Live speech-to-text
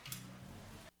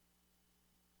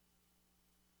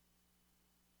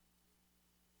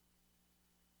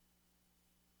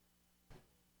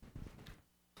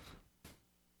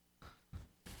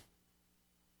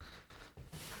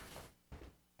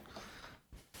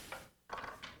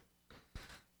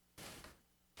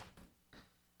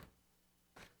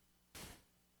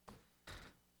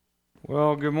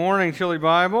Well, good morning, Chili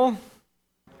Bible.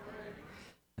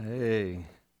 Hey,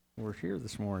 we're here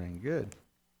this morning. Good.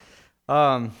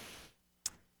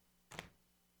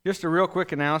 Just a real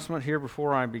quick announcement here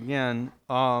before I begin.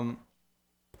 The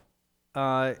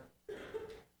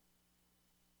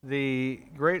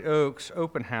Great Oaks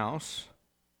Open House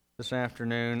this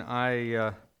afternoon,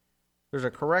 there's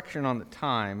a correction on the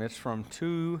time. It's from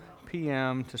 2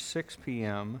 p.m. to 6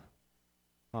 p.m.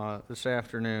 This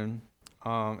afternoon.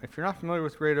 If you're not familiar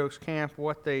with Great Oaks Camp,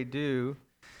 what they do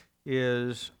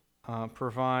is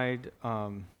provide,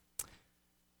 there's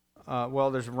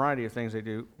a variety of things they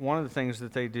do. One of the things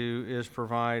that they do is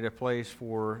provide a place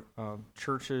for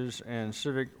churches and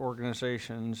civic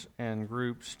organizations and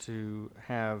groups to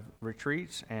have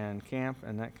retreats and camp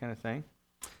and that kind of thing.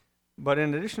 But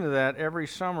in addition to that, every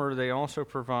summer they also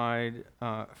provide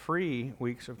free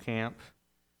weeks of camp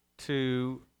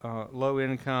to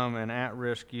low-income and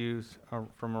at-risk youth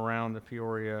from around the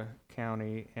Peoria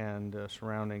County and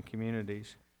surrounding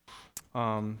communities.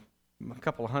 A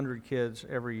couple of hundred kids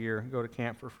every year go to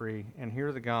camp for free and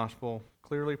hear the gospel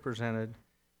clearly presented,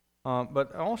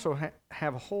 but also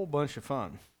have a whole bunch of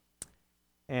fun.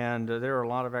 And there are a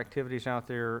lot of activities out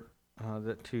there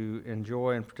that to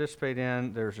enjoy and participate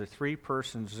in. There's a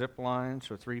 3-person zip line,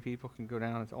 so 3 people can go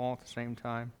down all at the same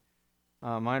time.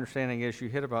 My understanding is you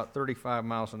hit about 35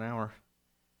 miles an hour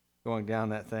going down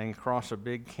that thing, across a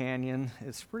big canyon.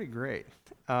 It's pretty great.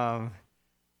 There's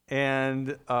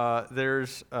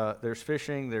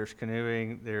fishing, there's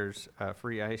canoeing, there's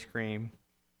free ice cream,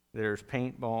 there's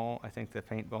paintball. I think the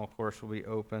paintball course will be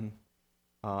open.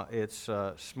 It's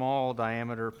small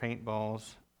diameter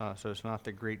paintballs, so it's not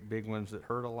the great big ones that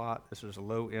hurt a lot. This is a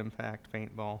low impact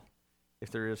paintball, if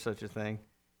there is such a thing.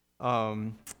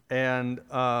 And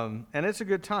it's a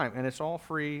good time, and it's all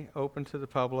free, open to the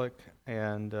public,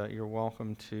 and you're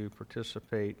welcome to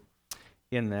participate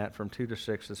in that from 2 to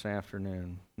 6 this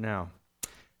afternoon. Now,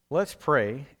 let's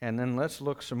pray, and then let's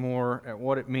look some more at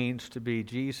what it means to be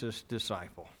Jesus'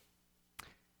 disciple.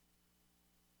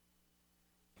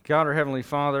 God, our Heavenly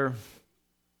Father,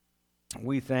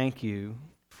 we thank you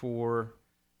for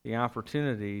the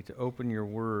opportunity to open your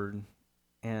word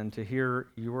and to hear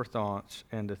your thoughts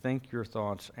and to think your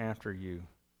thoughts after you.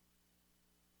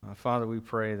 Father, we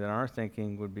pray that our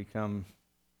thinking would become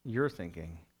your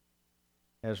thinking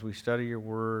as we study your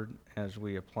word, as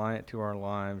we apply it to our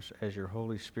lives, as your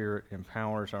Holy Spirit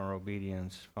empowers our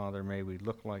obedience. Father, may we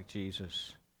look like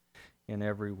Jesus in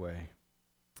every way.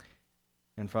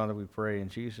 And Father, we pray in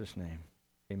Jesus' name.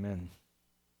 Amen.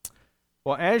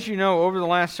 Well, as you know, over the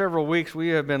last several weeks, we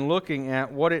have been looking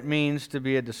at what it means to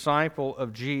be a disciple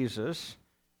of Jesus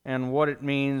and what it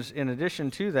means, in addition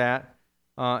to that,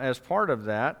 as part of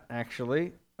that,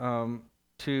 actually,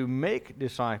 to make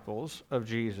disciples of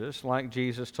Jesus like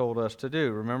Jesus told us to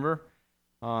do. Remember,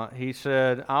 he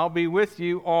said, I'll be with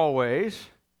you always,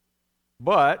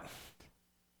 but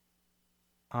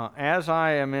as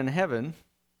I am in heaven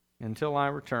until I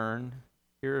return,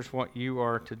 here's what you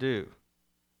are to do.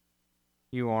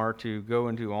 You are to go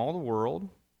into all the world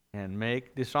and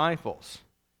make disciples,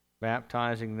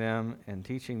 baptizing them and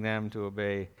teaching them to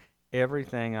obey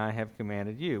everything I have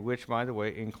commanded you, which, by the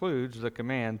way, includes the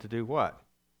command to do what?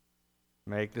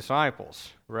 Make disciples,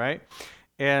 right?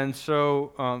 And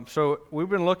so we've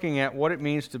been looking at what it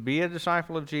means to be a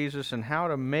disciple of Jesus and how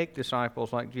to make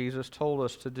disciples like Jesus told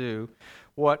us to do.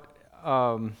 What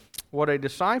a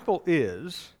disciple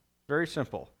is, very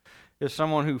simple, is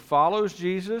someone who follows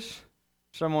Jesus,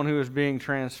 someone who is being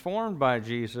transformed by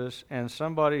Jesus, and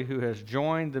somebody who has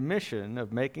joined the mission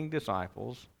of making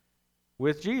disciples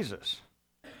with Jesus.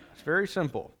 It's very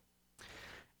simple.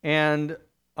 And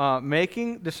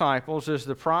making disciples is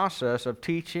the process of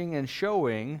teaching and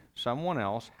showing someone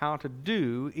else how to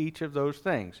do each of those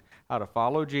things. How to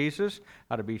follow Jesus,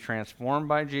 how to be transformed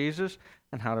by Jesus,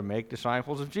 and how to make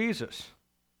disciples of Jesus.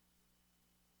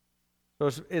 So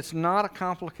it's not a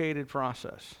complicated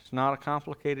process. It's not a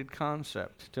complicated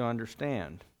concept to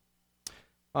understand.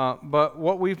 But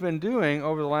what we've been doing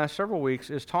over the last several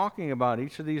weeks is talking about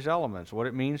each of these elements, what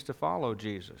it means to follow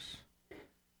Jesus.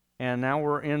 And now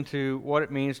we're into what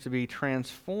it means to be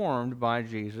transformed by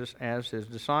Jesus as his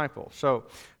disciple. So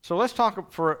let's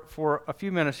talk for a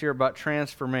few minutes here about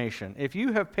transformation. If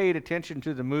you have paid attention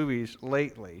to the movies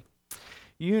lately,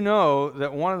 you know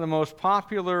that one of the most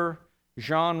popular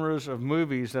genres of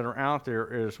movies that are out there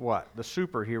is what? The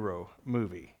superhero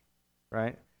movie,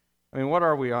 right? I mean, what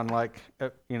are we on,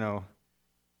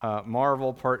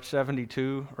 Marvel Part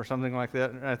 72 or something like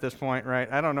that at this point, right?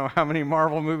 I don't know how many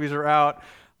Marvel movies are out.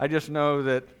 I just know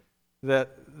that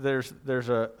there's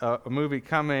a movie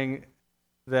coming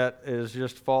that is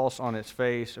just false on its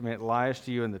face. I mean, it lies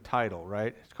to you in the title,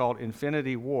 right? It's called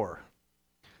Infinity War.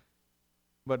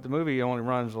 But the movie only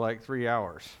runs like 3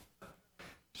 hours.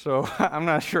 So I'm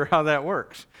not sure how that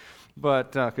works.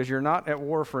 But because you're not at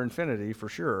war for infinity, for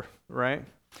sure, right?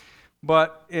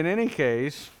 But in any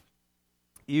case,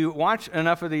 you watch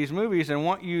enough of these movies, and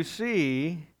what you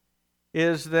see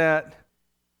is that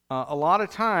a lot of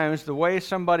times the way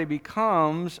somebody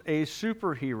becomes a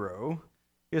superhero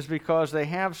is because they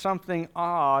have something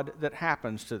odd that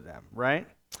happens to them, right?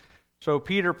 So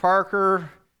Peter Parker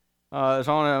is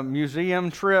on a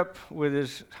museum trip with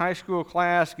his high school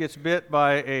class, gets bit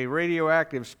by a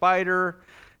radioactive spider,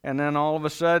 and then all of a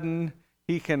sudden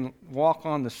he can walk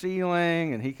on the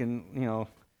ceiling, and he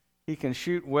can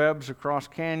shoot webs across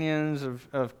canyons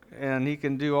and he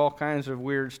can do all kinds of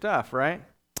weird stuff, right?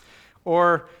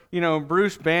 Or,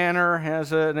 Bruce Banner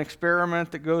has an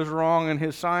experiment that goes wrong in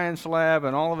his science lab,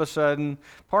 and all of a sudden,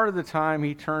 part of the time,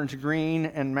 he turns green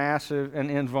and massive and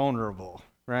invulnerable,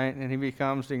 right? And he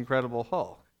becomes the Incredible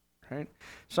Hulk, right?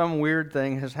 Some weird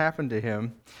thing has happened to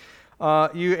him.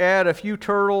 You add a few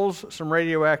turtles, some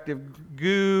radioactive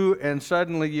goo, and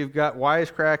suddenly you've got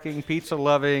wisecracking,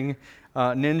 pizza-loving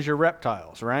ninja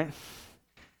reptiles, right?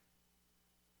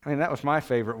 I mean, that was my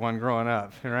favorite one growing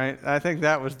up, right? I think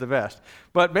that was the best.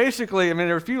 But basically, I mean,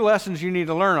 there are a few lessons you need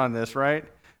to learn on this, right?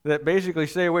 That basically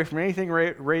stay away from anything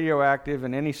radioactive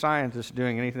and any scientist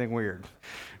doing anything weird,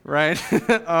 right?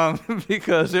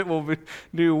 Because it will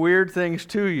do weird things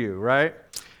to you, right?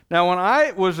 Now, when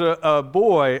I was a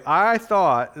boy, I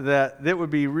thought that it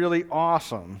would be really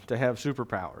awesome to have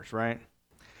superpowers, right?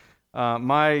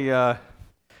 My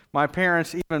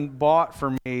parents even bought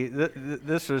for me,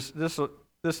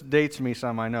 this dates me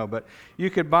some, I know, but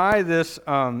you could buy this.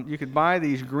 You could buy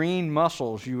these green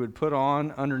muscles you would put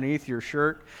on underneath your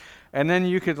shirt, and then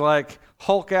you could like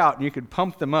Hulk out and you could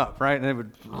pump them up, right? And it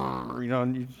would,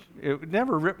 it would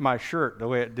never rip my shirt the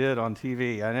way it did on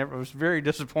TV. I was very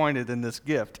disappointed in this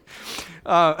gift,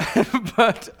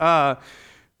 but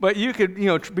you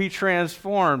could, be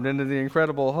transformed into the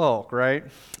Incredible Hulk, right?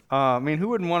 I mean, who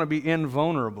wouldn't want to be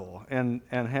invulnerable and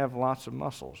have lots of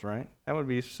muscles, right? That would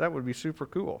be super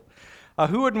cool.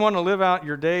 Who wouldn't want to live out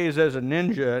your days as a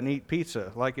ninja and eat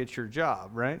pizza like it's your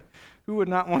job, right? Who would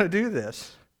not want to do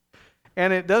this?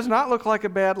 And it does not look like a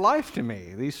bad life to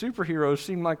me. These superheroes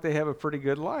seem like they have a pretty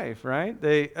good life, right?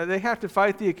 They have to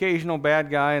fight the occasional bad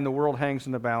guy, and the world hangs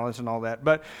in the balance and all that.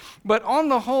 But on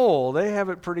the whole, they have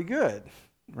it pretty good,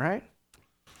 right?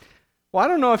 Well, I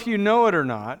don't know if you know it or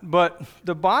not, but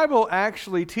the Bible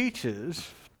actually teaches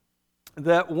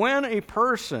that when a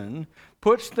person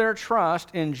puts their trust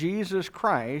in Jesus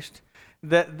Christ,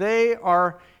 that they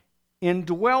are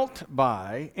indwelt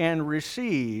by and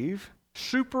receive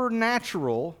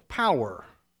supernatural power.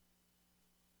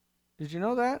 Did you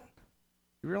know that?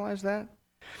 You realize that?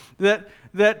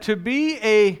 That to be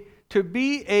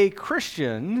a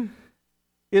Christian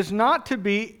is not to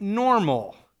be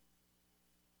normal.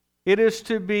 It is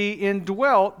to be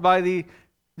indwelt by the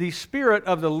Spirit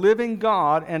of the living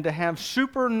God and to have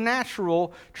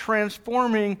supernatural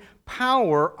transforming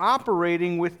power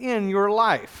operating within your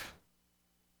life.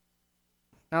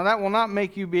 Now, that will not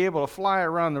make you be able to fly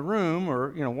around the room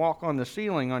or, walk on the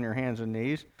ceiling on your hands and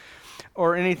knees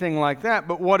or anything like that.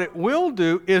 But what it will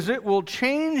do is it will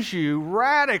change you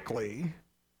radically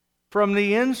from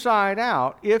the inside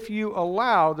out if you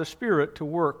allow the Spirit to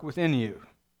work within you.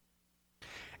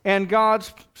 And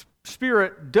God's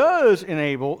Spirit does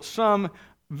enable some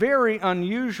very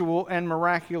unusual and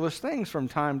miraculous things from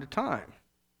time to time.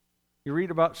 You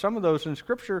read about some of those in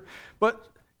Scripture, but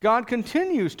God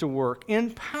continues to work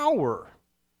in power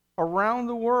around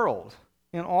the world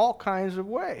in all kinds of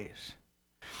ways.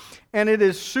 And it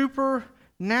is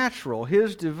supernatural.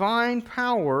 His divine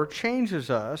power changes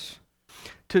us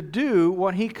to do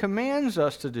what He commands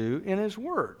us to do in His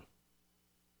Word.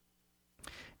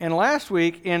 And last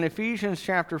week in Ephesians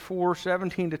chapter 4,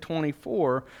 17 to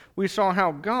 24, we saw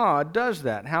how God does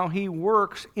that, how He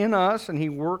works in us and He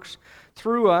works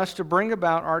through us to bring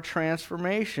about our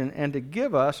transformation and to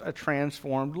give us a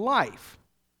transformed life.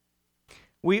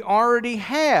 We already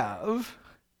have,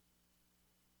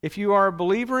 if you are a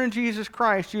believer in Jesus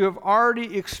Christ, you have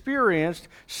already experienced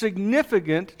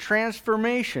significant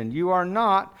transformation. You are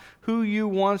not who you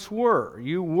once were.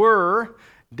 You were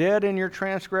dead in your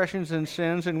transgressions and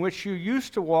sins in which you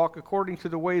used to walk according to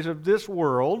the ways of this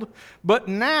world, but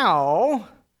now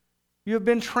you have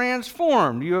been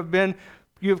transformed. You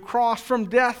have crossed from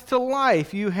death to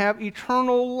life. You have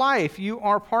eternal life. You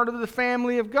are part of the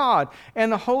family of God, and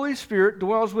the Holy Spirit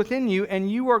dwells within you, and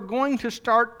you are going to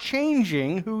start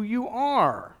changing who you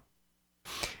are.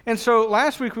 And so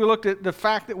last week we looked at the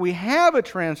fact that we have a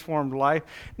transformed life.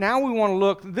 Now we want to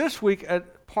look this week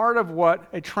at part of what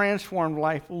a transformed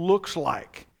life looks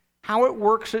like, how it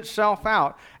works itself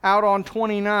out on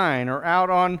 29 or out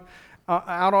on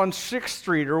 6th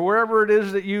Street or wherever it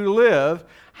is that you live.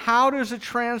 How does a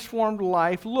transformed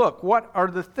life look? What are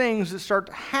the things that start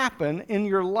to happen in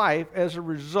your life as a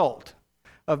result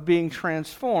of being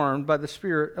transformed by the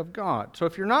Spirit of God? So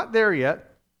if you're not there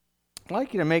yet, I'd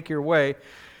like you to make your way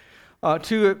back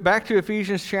to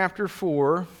Ephesians chapter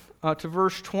 4 to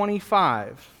verse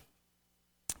 25.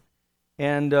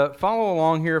 And follow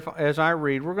along here as I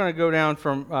read. We're going to go down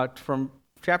from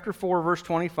chapter 4, verse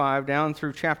 25, down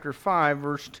through chapter 5,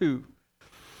 verse 2.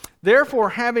 Therefore,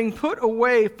 having put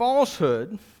away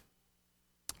falsehood,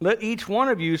 let each one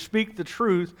of you speak the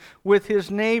truth with his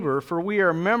neighbor, for we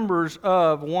are members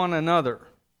of one another.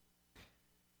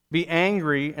 Be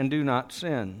angry and do not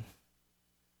sin.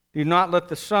 Do not let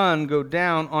the sun go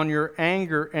down on your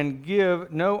anger, and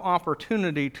give no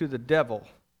opportunity to the devil.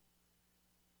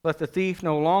 Let the thief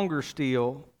no longer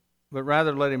steal, but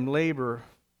rather let him labor,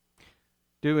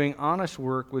 doing honest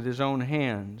work with his own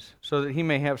hands, so that he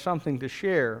may have something to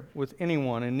share with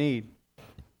anyone in need.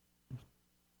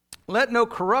 Let no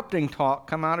corrupting talk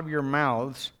come out of your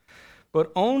mouths,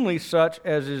 but only such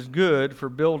as is good for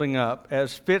building up,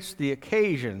 as fits the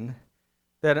occasion,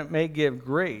 that it may give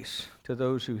grace to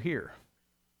those who hear.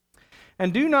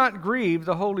 And do not grieve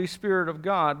the Holy Spirit of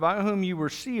God, by whom you were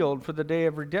sealed for the day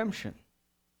of redemption.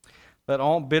 Let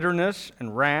all bitterness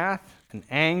and wrath and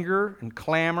anger and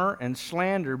clamor and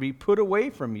slander be put away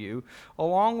from you,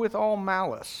 along with all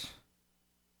malice.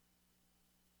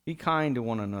 Be kind to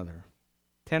one another,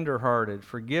 tender-hearted,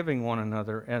 forgiving one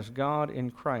another, as God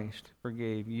in Christ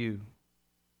forgave you.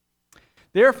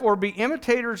 Therefore, be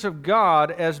imitators of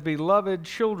God as beloved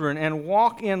children, and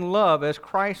walk in love as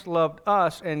Christ loved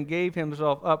us and gave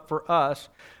himself up for us,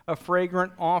 a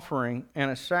fragrant offering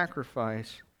and a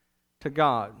sacrifice to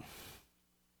God.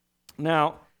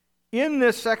 Now, in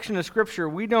this section of Scripture,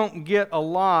 we don't get a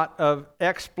lot of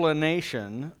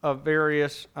explanation of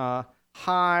various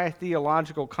high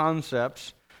theological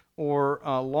concepts or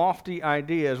lofty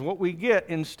ideas. What we get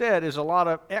instead is a lot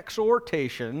of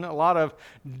exhortation, a lot of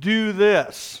do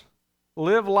this,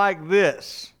 live like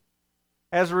this.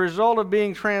 As a result of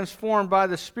being transformed by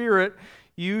the Spirit,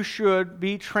 you should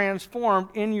be transformed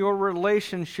in your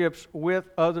relationships with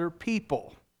other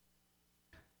people.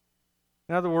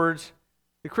 In other words,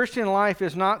 the Christian life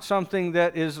is not something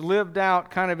that is lived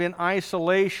out kind of in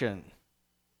isolation.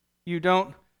 You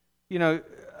don't,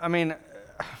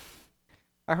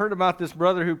 I heard about this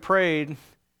brother who prayed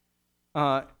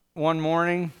one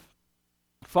morning,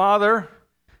 Father,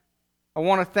 I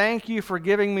want to thank you for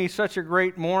giving me such a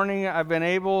great morning. I've been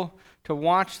able to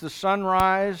watch the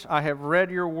sunrise. I have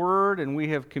read your word, and we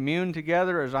have communed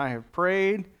together as I have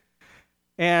prayed.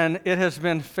 And it has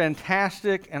been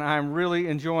fantastic, and I'm really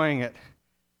enjoying it.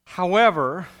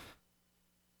 However,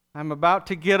 I'm about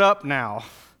to get up now,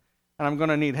 and I'm going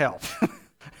to need help.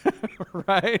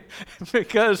 Right?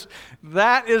 Because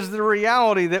that is the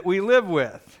reality that we live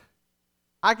with.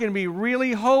 I can be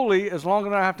really holy as long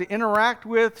as I don't have to interact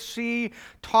with, see,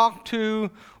 talk to,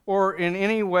 or in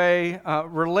any way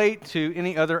relate to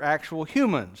any other actual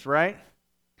humans, right?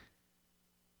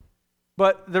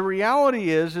 But the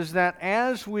reality is that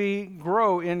as we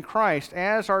grow in Christ,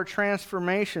 as our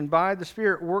transformation by the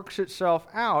Spirit works itself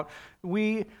out,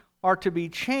 we are to be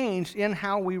changed in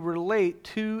how we relate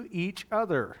to each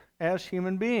other as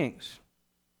human beings.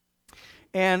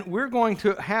 And we're going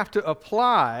to have to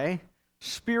apply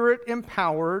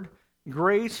Spirit-empowered,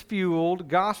 grace-fueled,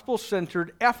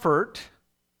 gospel-centered effort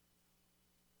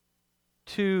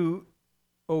to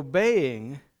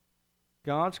obeying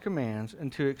God's commands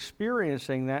and to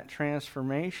experiencing that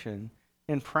transformation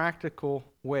in practical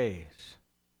ways.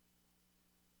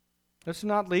 That's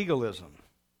not legalism.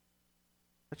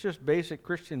 That's just basic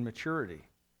Christian maturity,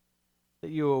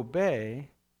 that you obey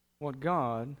what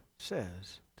God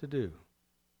says to do.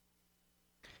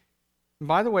 And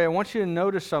by the way, I want you to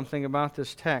notice something about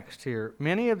this text here.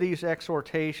 Many of these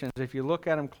exhortations, if you look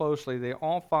at them closely, they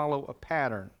all follow a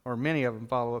pattern, or many of them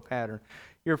follow a pattern.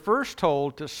 You're first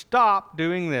told to stop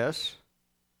doing this,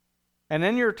 and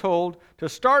then you're told to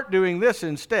start doing this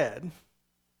instead,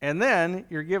 and then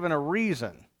you're given a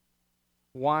reason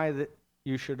why that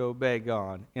you should obey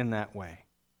God in that way.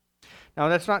 Now,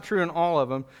 that's not true in all of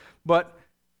them, but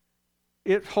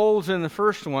it holds in the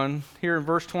first one here in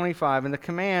verse 25, and the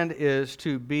command is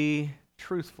to be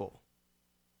truthful.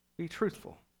 Be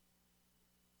truthful.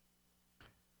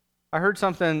 I heard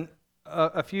something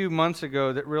a few months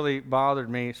ago that really bothered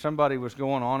me. Somebody was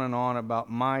going on and on about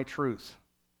my truth.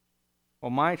 Well,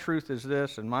 my truth is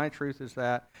this, and my truth is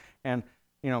that, and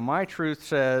my truth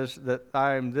says that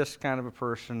I'm this kind of a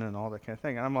person, and all that kind of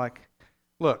thing. And I'm like,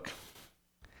 look,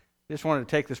 I just wanted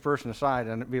to take this person aside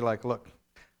and be like, look,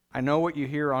 I know what you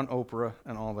hear on Oprah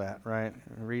and all that, right?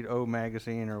 Read O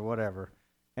Magazine or whatever,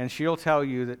 and she'll tell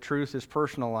you that truth is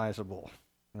personalizable,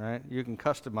 right? You can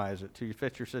customize it to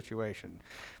fit your situation,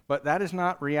 but that is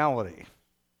not reality.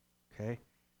 Okay,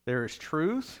 there is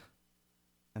truth,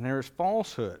 and there is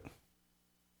falsehood.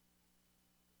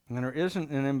 And there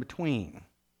isn't an in-between.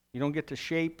 You don't get to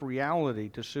shape reality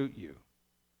to suit you.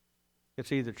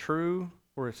 It's either true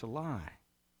or it's a lie.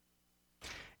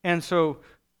 And so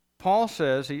Paul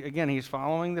says, he's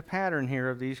following the pattern here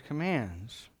of these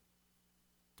commands.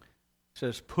 He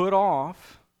says, put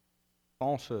off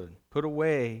falsehood, put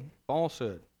away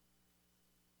falsehood,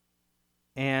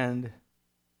 and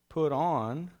put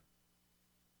on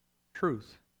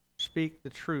truth. Speak the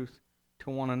truth to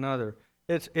one another.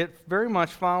 It's very much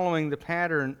following the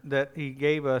pattern that he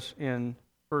gave us in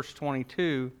verse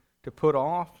 22 to put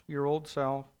off your old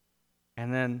self,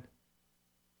 and then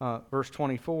verse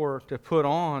 24 to put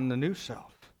on the new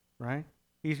self, right?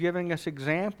 He's giving us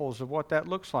examples of what that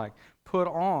looks like. Put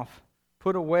off,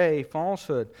 put away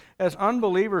falsehood. As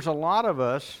unbelievers, a lot of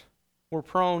us were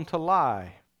prone to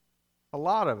lie. A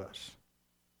lot of us.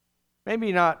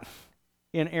 Maybe not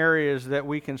in areas that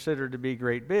we consider to be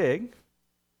great big,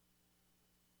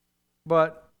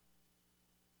 but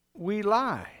we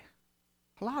lie.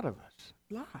 A lot of us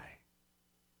lie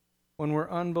when we're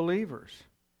unbelievers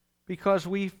because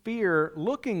we fear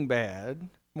looking bad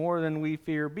more than we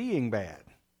fear being bad.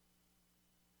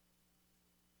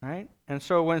 Right? And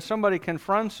so when somebody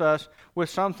confronts us with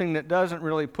something that doesn't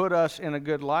really put us in a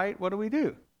good light, what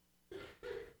do?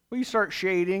 We start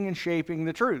shading and shaping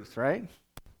the truth, right?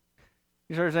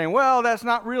 You start saying, well, that's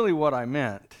not really what I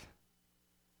meant.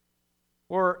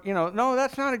 Or, no,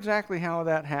 that's not exactly how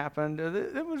that happened.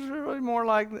 It was really more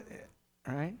like,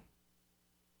 right?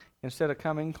 Instead of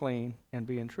coming clean and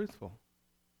being truthful.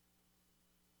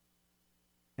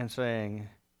 And saying,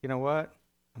 you know what?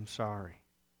 I'm sorry.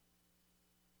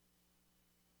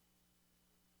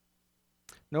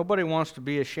 Nobody wants to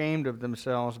be ashamed of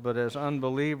themselves, but as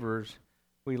unbelievers,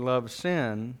 we love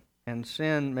sin, and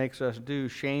sin makes us do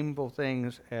shameful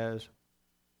things as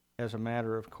a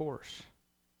matter of course.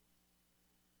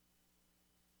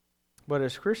 But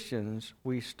as Christians,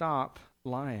 we stop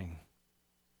lying.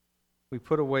 We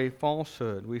put away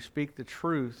falsehood. We speak the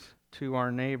truth to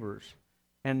our neighbors.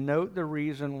 And note the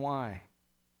reason why.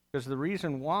 Because the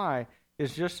reason why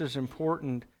is just as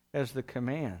important as the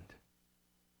command.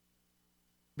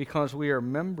 Because we are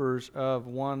members of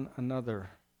one another.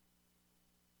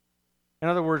 In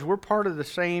other words, we're part of the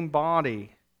same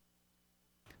body,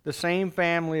 the same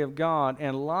family of God,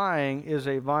 and lying is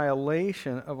a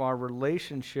violation of our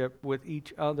relationship with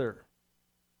each other.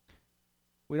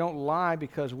 We don't lie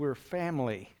because we're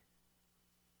family,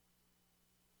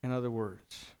 in other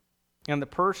words. And the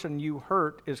person you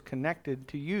hurt is connected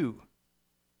to you.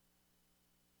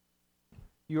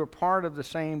 You're part of the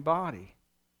same body,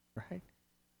 right?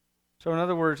 So in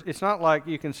other words, it's not like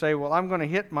you can say, well, I'm going to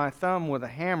hit my thumb with a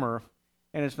hammer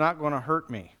and it's not going to hurt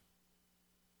me.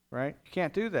 Right? You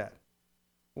can't do that.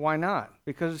 Why not?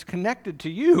 Because it's connected to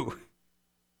you.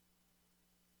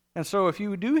 And so if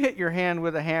you do hit your hand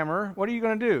with a hammer, what are you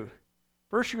going to do?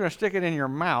 First, you're going to stick it in your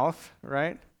mouth,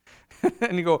 right?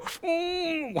 And you go,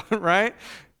 right?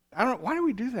 Why do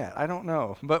we do that? I don't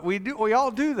know. But we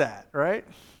all do that, right?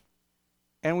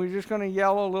 And we're just going to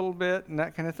yell a little bit and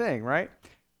that kind of thing, right?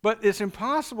 But it's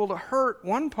impossible to hurt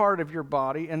one part of your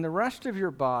body and the rest of your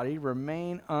body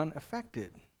remain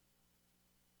unaffected.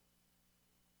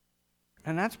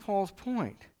 And that's Paul's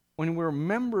point. When we're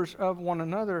members of one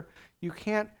another, you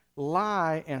can't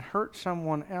lie and hurt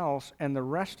someone else and the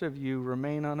rest of you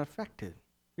remain unaffected.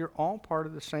 You're all part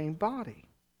of the same body.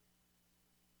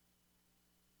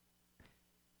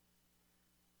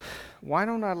 Why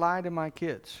don't I lie to my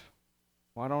kids?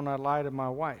 Why don't I lie to my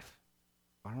wife?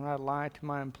 Why don't I lie to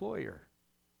my employer?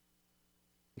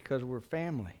 Because we're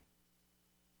family.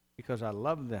 Because I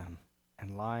love them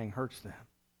and lying hurts them,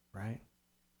 right?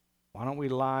 Why don't we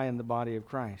lie in the body of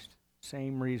Christ?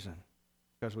 Same reason.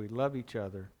 Because we love each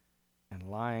other and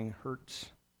lying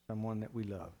hurts someone that we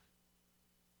love.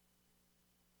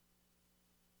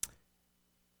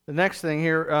 The next thing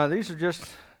here, these are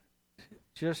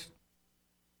just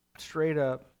straight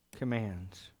up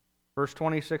commands. Verse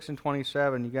 26 and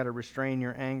 27, you got to restrain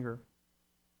your anger.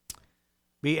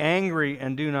 Be angry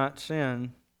and do not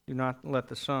sin. Do not let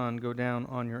the sun go down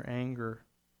on your anger.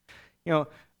 You know,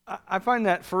 I find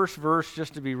that first verse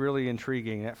just to be really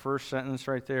intriguing. That first sentence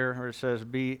right there where it says,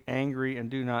 be angry and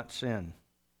do not sin.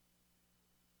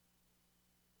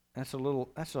 That's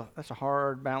a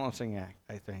hard balancing act,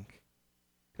 I think.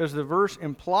 Because the verse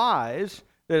implies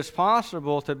that it's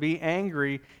possible to be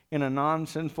angry in a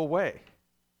non-sinful way.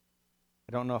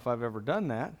 I don't know if I've ever done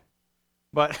that,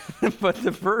 but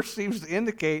the verse seems to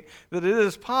indicate that it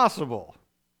is possible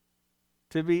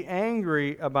to be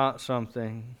angry about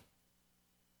something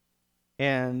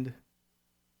and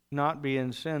not be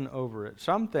in sin over it.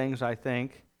 Some things, I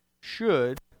think,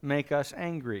 should make us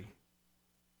angry.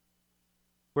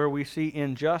 Where we see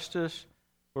injustice,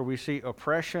 where we see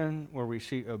oppression, where we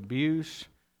see abuse,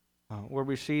 where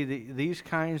we see these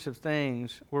kinds of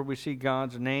things, where we see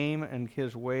God's name and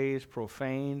His ways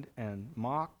profaned and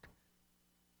mocked,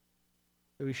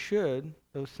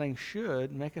 those things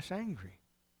should make us angry.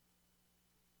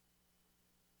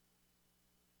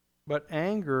 But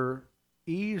anger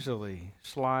easily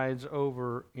slides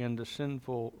over into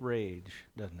sinful rage,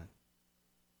 doesn't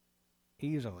it?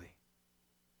 Easily.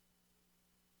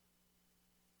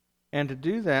 And to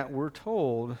do that, we're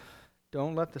told,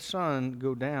 don't let the sun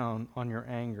go down on your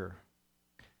anger.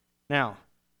 Now,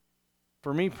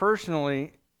 for me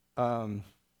personally,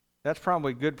 that's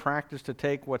probably good practice to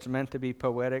take what's meant to be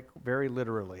poetic very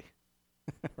literally,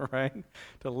 right?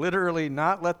 To literally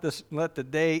not let the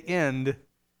day end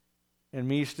and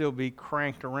me still be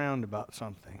cranked around about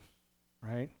something,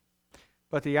 right?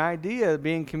 But the idea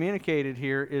being communicated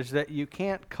here is that you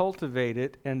can't cultivate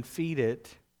it and feed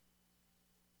it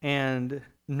and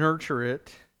nurture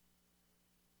it,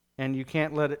 and you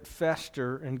can't let it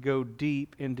fester and go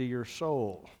deep into your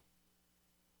soul.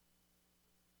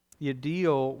 You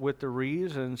deal with the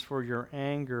reasons for your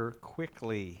anger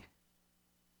quickly,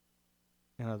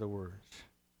 in other words,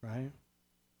 right?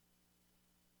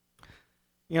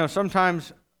 You know,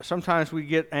 sometimes we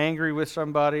get angry with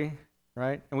somebody,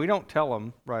 right? And we don't tell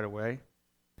them right away.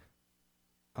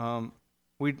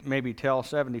 We maybe tell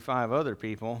 75 other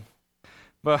people,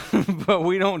 but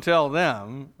we don't tell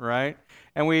them, right?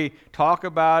 And we talk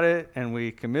about it and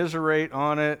we commiserate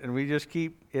on it, and it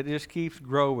just keeps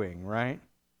growing, right?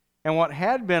 And what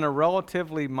had been a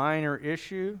relatively minor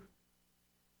issue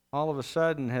all of a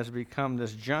sudden has become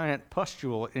this giant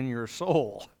pustule in your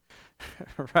soul,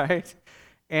 right?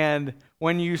 And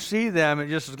when you see them, it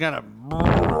just is going to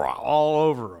all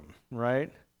over them,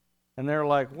 right? And they're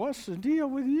like, what's the deal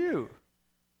with you?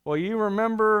 Well, you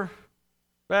remember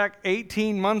back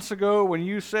 18 months ago when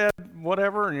you said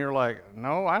whatever, and you're like,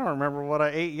 no, I don't remember what I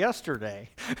ate yesterday,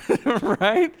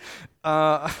 right?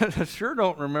 I sure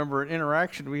don't remember an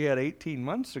interaction we had 18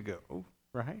 months ago,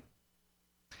 right?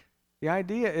 The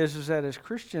idea is that as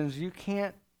Christians, you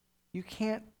can't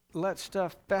let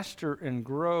stuff fester and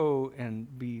grow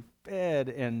and be fed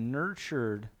and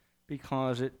nurtured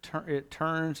because it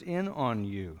turns in on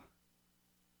you,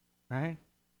 right?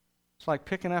 It's like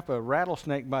picking up a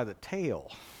rattlesnake by the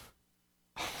tail.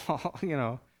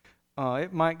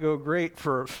 It might go great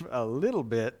for a little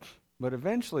bit, but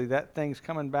eventually that thing's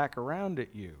coming back around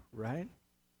at you, right?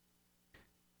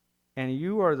 And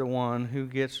you are the one who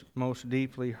gets most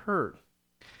deeply hurt.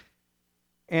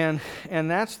 And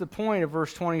that's the point of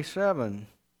verse 27.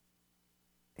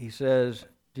 He says,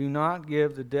 do not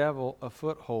give the devil a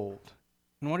foothold.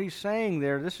 And what he's saying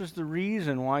there, this is the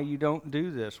reason why you don't do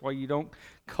this, why you don't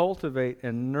cultivate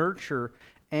and nurture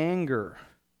anger,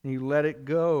 and you let it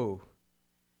go,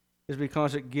 is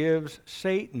because it gives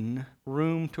Satan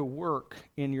room to work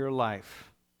in your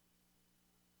life.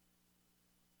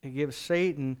 It gives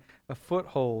Satan a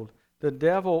foothold. The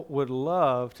devil would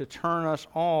love to turn us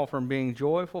all from being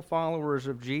joyful followers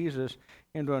of Jesus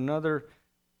into another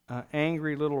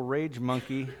angry little rage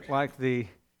monkey like the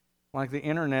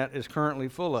internet is currently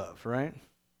full of, right?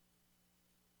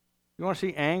 You want to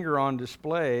see anger on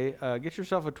display, get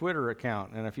yourself a Twitter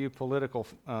account and a few political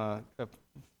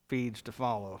feeds to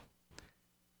follow.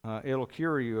 It'll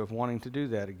cure you of wanting to do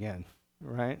that again,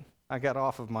 right? I got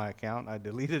off of my account. I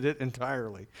deleted it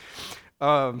entirely.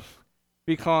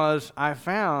 Because I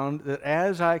found that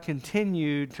as I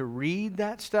continued to read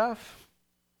that stuff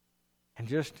and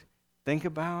just think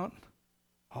about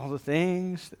all the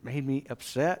things that made me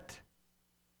upset,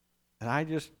 that I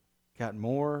just got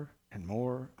more and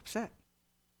more upset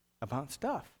about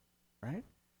stuff, right?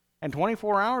 And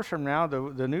 24 hours from now,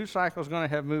 the news cycle is going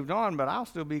to have moved on, but I'll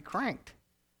still be cranked.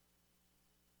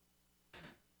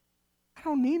 I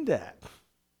don't need that.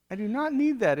 I do not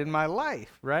need that in my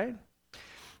life, right?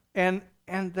 And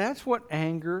that's what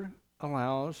anger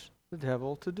allows the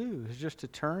devil to do, is just to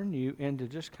turn you into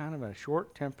just kind of a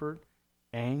short-tempered,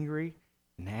 angry,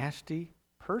 nasty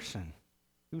person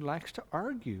who likes to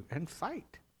argue and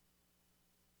fight.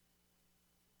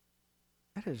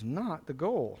 That is not the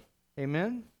goal.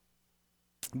 Amen?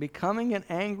 Becoming an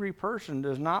angry person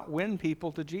does not win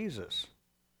people to Jesus.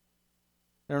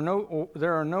 There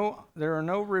are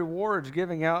no rewards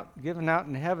given out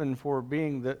in heaven for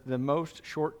being the most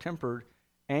short-tempered,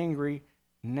 angry,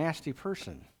 nasty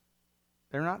person.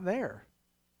 They're not there.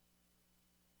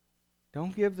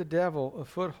 Don't give the devil a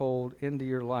foothold into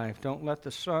your life. Don't let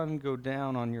the sun go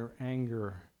down on your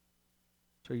anger,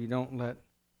 so you don't let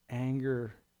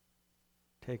anger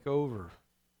take over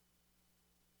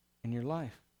in your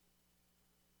life.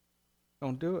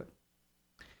 Don't do it.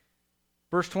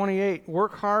 Verse 28,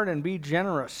 work hard and be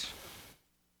generous.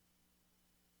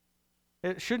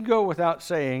 It should go without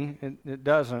saying, it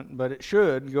doesn't, but it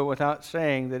should go without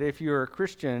saying that if you're a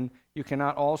Christian, you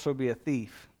cannot also be a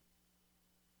thief.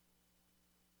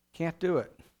 Can't do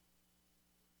it.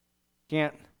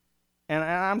 Can't. And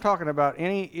I'm talking about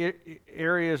any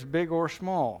areas, big or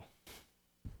small.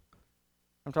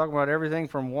 I'm talking about everything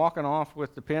from walking off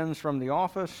with the pins from the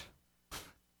office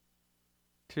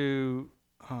to,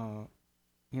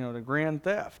 the grand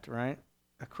theft, right?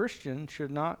 A Christian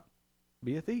should not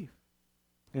be a thief.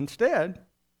 Instead,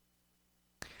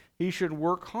 he should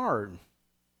work hard.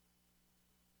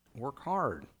 Work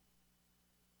hard.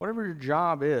 Whatever your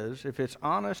job is, if it's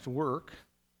honest work,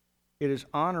 it is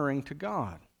honoring to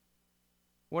God.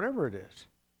 Whatever it is.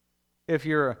 If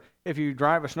you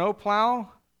drive a snowplow,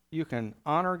 you can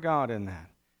honor God in that.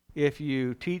 If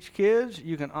you teach kids,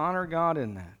 you can honor God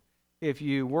in that. If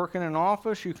you work in an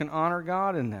office, you can honor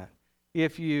God in that.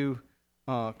 If you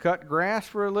cut grass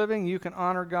for a living, you can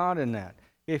honor God in that.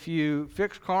 If you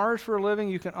fix cars for a living,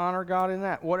 you can honor God in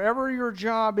that. Whatever your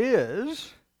job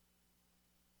is,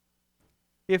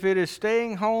 if it is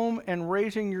staying home and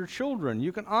raising your children,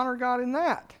 you can honor God in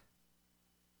that.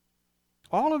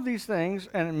 All of these things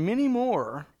and many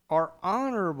more are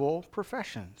honorable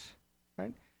professions,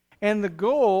 right? And the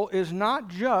goal is not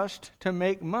just to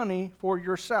make money for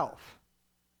yourself.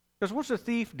 Because what's a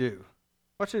thief do?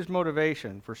 What's his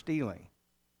motivation for stealing?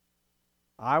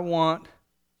 I want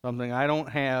something I don't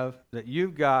have that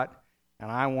you've got,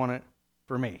 and I want it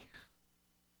for me.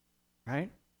 Right?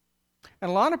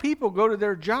 And a lot of people go to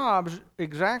their jobs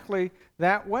exactly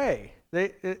that way.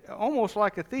 Almost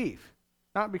like a thief.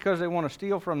 Not because they want to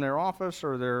steal from their office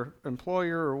or their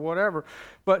employer or whatever,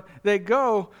 but they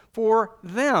go for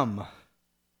them.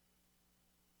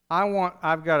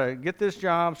 I've got to get this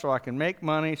job so I can make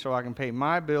money, so I can pay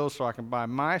my bills, so I can buy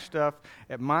my stuff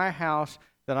at my house,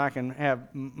 that I can have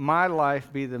my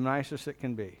life be the nicest it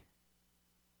can be.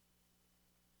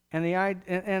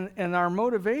 And our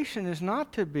motivation is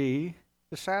not to be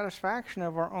the satisfaction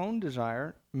of our own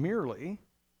desire merely.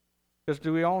 Because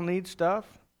do we all need stuff?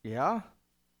 Yeah.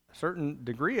 A certain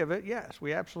degree of it, yes,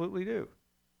 we absolutely do.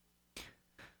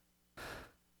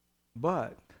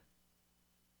 But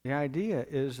the idea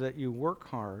is that you work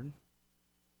hard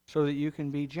so that you can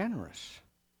be generous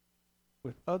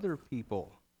with other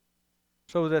people.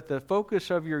 So that the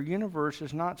focus of your universe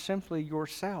is not simply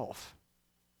yourself.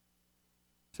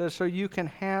 It says so you can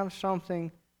have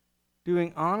something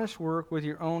doing honest work with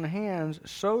your own hands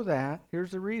so that, here's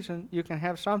the reason, you can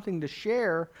have something to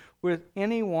share with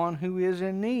anyone who is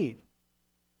in need.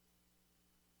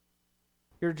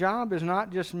 Your job is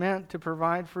not just meant to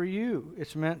provide for you.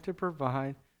 It's meant to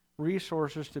provide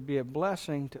resources to be a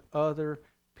blessing to other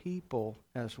people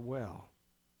as well.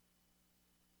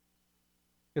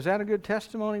 Is that a good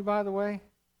testimony, by the way?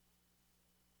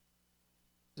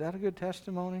 Is that a good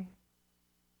testimony?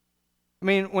 I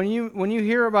mean, when you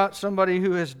hear about somebody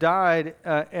who has died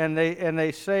and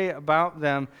they say about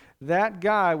them, that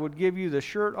guy would give you the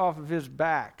shirt off of his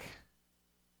back.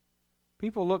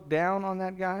 People look down on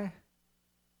that guy,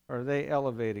 or are they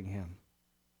elevating him?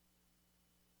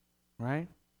 Right?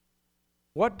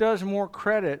 What does more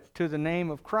credit to the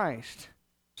name of Christ?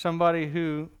 Somebody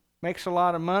who makes a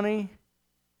lot of money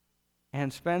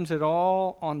and spends it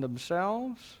all on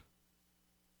themselves?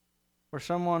 Or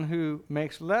someone who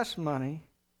makes less money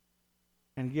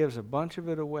and gives a bunch of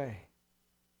it away?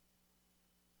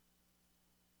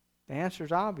 The answer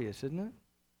is obvious, isn't it?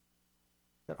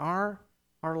 That our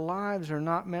lives are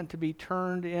not meant to be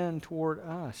turned in toward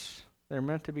us. They're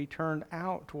meant to be turned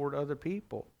out toward other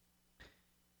people.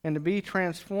 And to be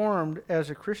transformed as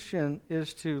a Christian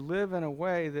is to live in a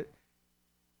way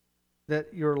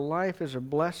that your life is a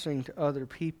blessing to other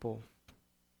people.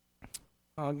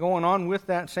 Going on with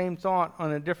that same thought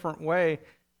on a different way,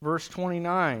 verse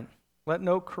 29. Let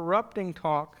no corrupting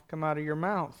talk come out of your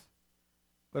mouth,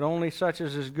 but only such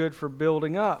as is good for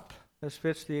building up, as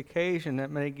fits the occasion,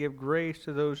 that may give grace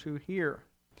to those who hear.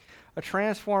 A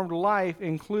transformed life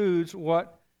includes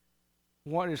what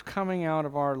is coming out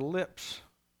of our lips.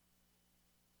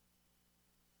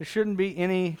 There shouldn't be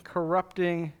any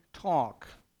corrupting talk.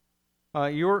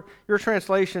 Your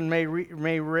translation may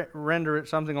render it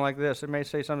something like this. It may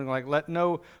say something like, let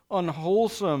no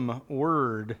unwholesome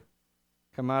word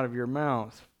come out of your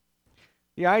mouth.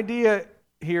 The idea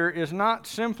here is not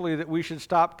simply that we should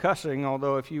stop cussing,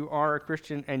 although if you are a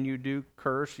Christian and you do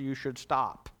curse, you should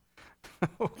stop.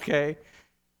 Okay?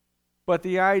 But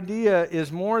the idea is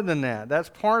more than that. That's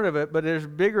part of it, but it's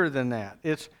bigger than that.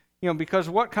 It's, because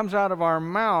what comes out of our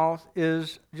mouth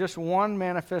is just one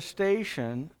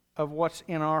manifestation of what's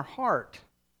in our heart.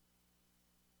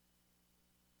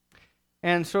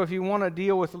 And so if you want to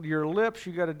deal with your lips,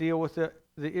 you got to deal with the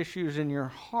issues in your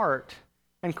heart.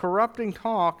 And corrupting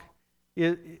talk,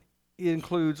 it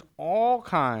includes all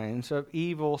kinds of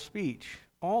evil speech,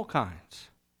 all kinds.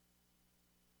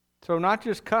 So not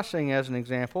just cussing as an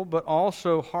example, but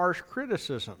also harsh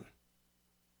criticism,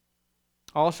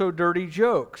 also dirty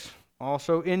jokes,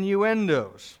 also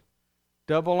innuendos,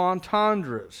 double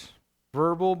entendres,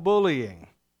 verbal bullying.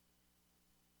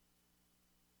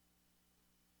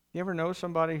 You ever know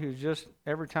somebody who's just,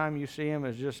 every time you see them,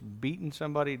 is just beating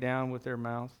somebody down with their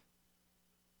mouth?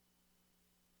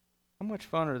 How much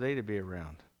fun are they to be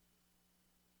around?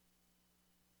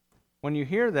 When you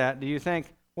hear that, do you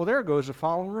think, well, there goes a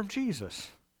follower of Jesus?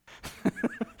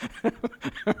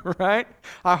 Right?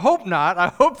 I hope not. I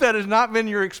hope that has not been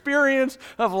your experience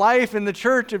of life in the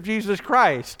church of Jesus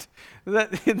Christ.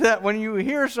 That when you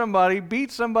hear somebody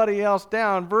beat somebody else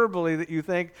down verbally, that you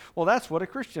think, well, that's what a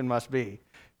Christian must be.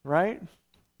 Right?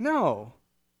 No.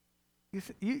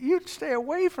 You'd stay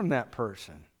away from that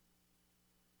person.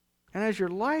 And as your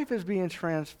life is being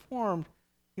transformed,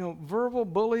 verbal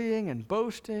bullying and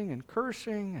boasting and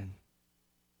cursing and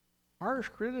harsh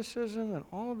criticism and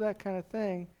all of that kind of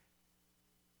thing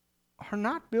are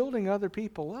not building other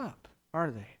people up,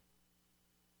 are they?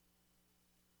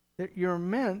 That you're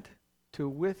meant to,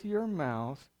 with your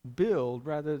mouth, build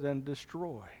rather than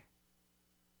destroy.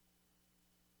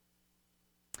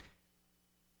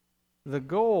 The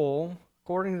goal,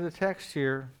 according to the text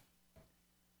here,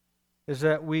 is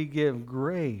that we give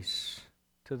grace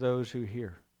to those who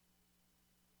hear.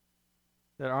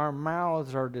 That our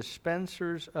mouths are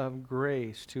dispensers of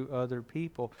grace to other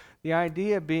people. The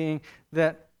idea being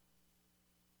that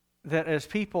as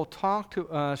people talk to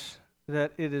us,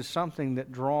 that it is something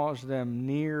that draws them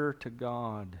near to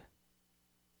God.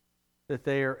 That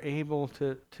they are able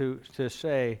to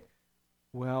say,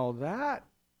 well, that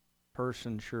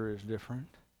person sure is different.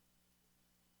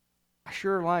 I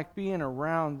sure like being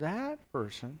around that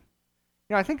person.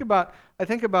 I think about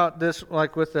this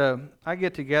like with I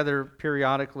get together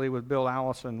periodically with Bill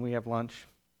Allison. We have lunch.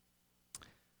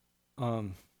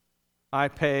 I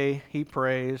pay, he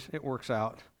prays. It works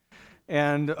out,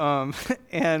 and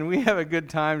we have a good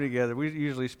time together. We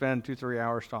usually spend 2-3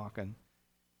 hours talking.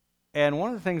 And one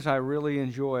of the things I really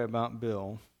enjoy about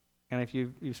Bill, and if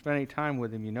you've spent any time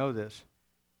with him, you know this.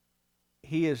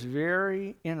 He is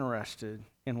very interested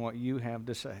in what you have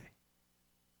to say.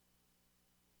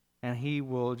 And he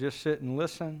will just sit and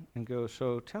listen and go,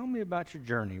 so tell me about your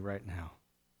journey right now.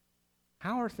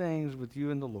 How are things with you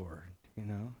and the Lord,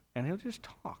 And he'll just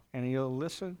talk, and he'll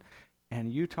listen,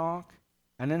 and you talk,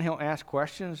 and then he'll ask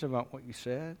questions about what you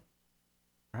said,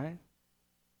 right?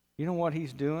 You know what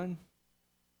he's doing?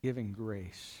 Giving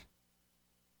grace.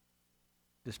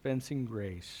 Dispensing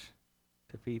grace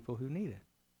to people who need it.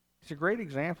 He's a great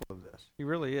example of this. He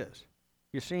really is.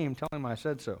 You see him, tell him I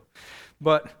said so.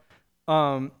 But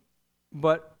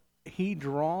he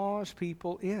draws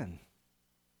people in.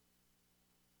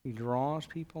 He draws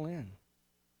people in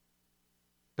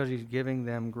because he's giving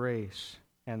them grace,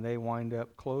 and they wind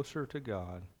up closer to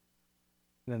God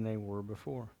than they were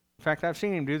before. In fact, I've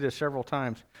seen him do this several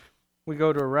times. We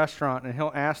go to a restaurant, and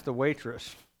he'll ask the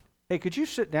waitress, hey, could you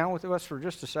sit down with us for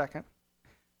just a second?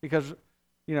 Because,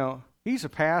 he's a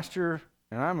pastor,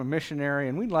 and I'm a missionary,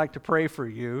 and we'd like to pray for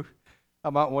you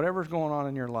about whatever's going on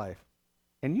in your life.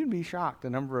 And you'd be shocked, the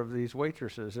number of these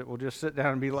waitresses that will just sit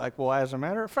down and be like, well, as a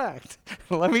matter of fact,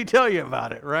 let me tell you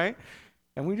about it, right?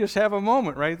 And we just have a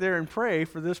moment right there and pray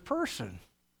for this person.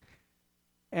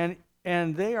 And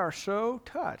they are so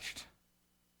touched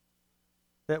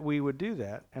that we would do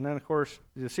that. And then, of course,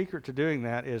 the secret to doing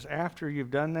that is after you've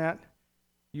done that,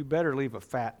 you better leave a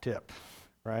fat tip,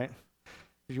 right?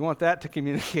 Because you want that to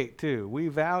communicate too. We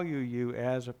value you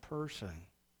as a person,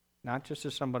 not just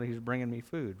as somebody who's bringing me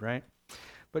food, right?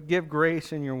 but give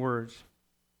grace in your words.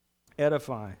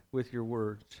 Edify with your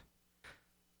words.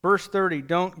 Verse 30,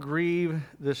 don't grieve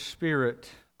the Spirit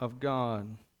of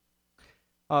God.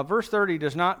 Verse 30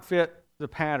 does not fit the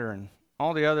pattern.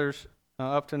 All the others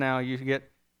up to now, you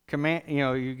get command.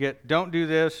 You get don't do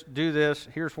this, do this.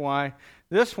 Here's why.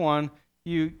 This one,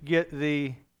 you get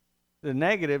the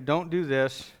negative. Don't do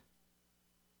this,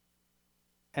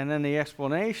 and then the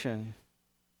explanation,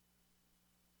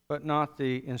 but not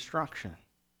the instruction.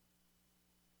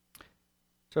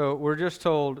 So we're just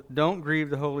told, don't grieve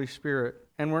the Holy Spirit.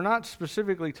 And we're not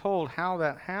specifically told how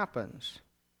that happens.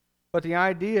 But the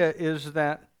idea is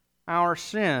that our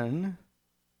sin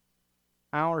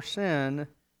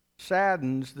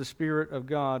saddens the Spirit of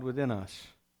God within us.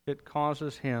 It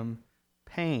causes Him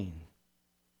pain.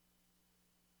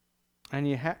 And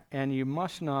you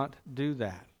must not do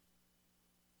that.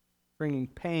 Bringing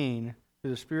pain to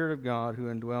the Spirit of God who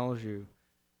indwells you.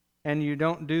 And you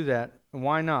don't do that.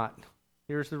 Why not?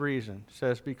 Here's the reason. It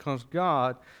says, because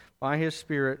God, by His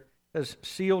Spirit, has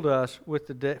sealed us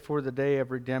for the day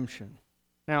of redemption.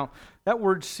 Now, that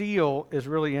word seal is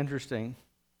really interesting.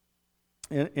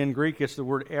 In Greek, it's the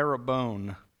word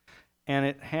arabon. And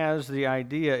it has the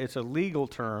idea, it's a legal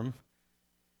term.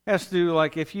 It has to do,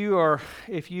 like, if you are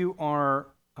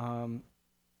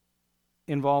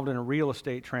involved in a real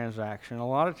estate transaction, a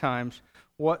lot of times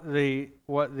what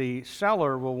the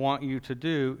seller will want you to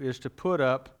do is to put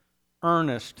up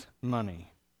earnest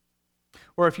money.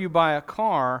 Or if you buy a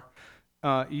car,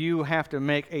 you have to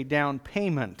make a down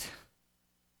payment.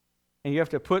 And you have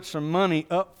to put some money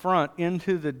up front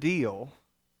into the deal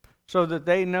so that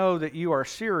they know that you are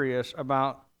serious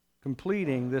about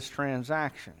completing this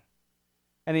transaction.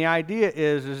 And the idea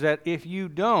is that if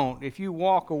you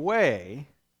walk away,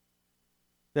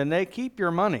 then they keep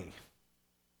your money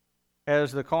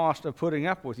as the cost of putting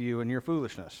up with you and your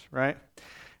foolishness, right?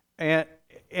 And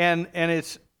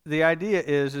it's the idea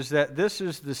is that this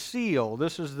is the seal,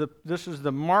 this is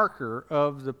the marker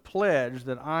of the pledge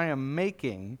that I am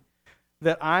making,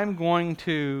 that I'm going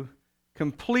to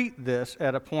complete this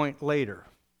at a point later.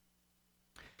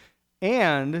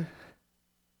 And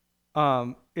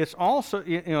it's also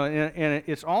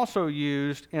it's also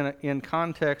used in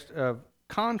context of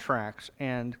contracts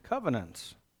and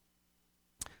covenants.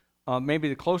 Maybe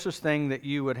the closest thing that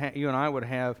you and I would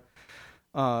have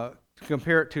to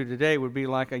compare it to today would be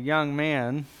like a young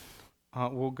man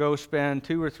will go spend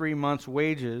 2 or 3 months'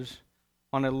 wages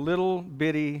on a little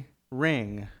bitty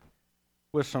ring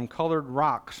with some colored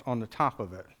rocks on the top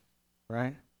of it,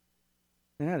 right?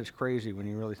 And that is crazy when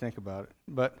you really think about it.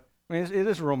 But I mean, it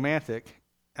is romantic.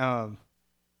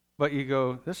 But you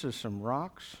go, this is some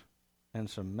rocks and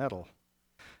some metal,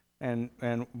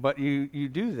 but you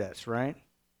do this, right?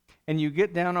 And you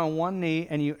get down on one knee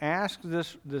and you ask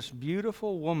this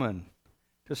beautiful woman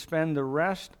to spend the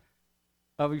rest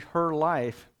of her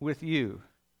life with you,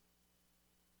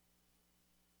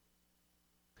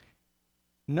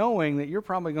 knowing that you're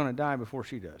probably going to die before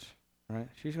she does, right?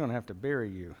 She's going to have to bury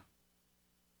you.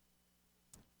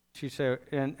 She said,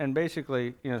 and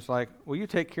basically, it's like, will you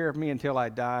take care of me until I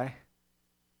die?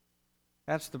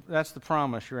 That's the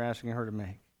promise you're asking her to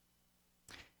make.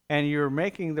 And you're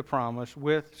making the promise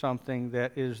with something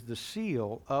that is the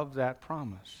seal of that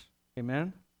promise.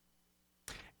 Amen?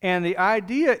 And the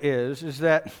idea is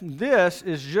that this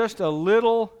is just a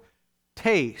little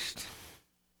taste,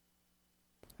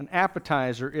 an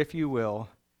appetizer, if you will,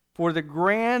 for the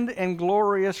grand and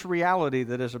glorious reality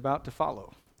that is about to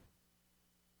follow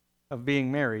of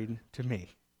being married to me.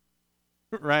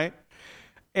 Right?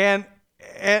 And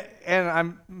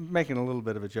I'm making a little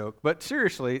bit of a joke, but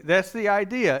seriously, that's the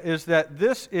idea, is that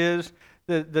this is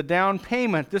the down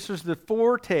payment. This is the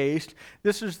foretaste.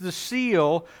 This is the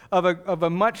seal of a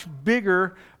much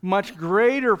bigger, much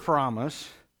greater promise,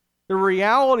 the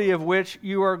reality of which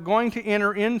you are going to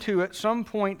enter into at some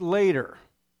point later.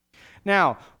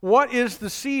 Now, what is the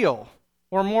seal?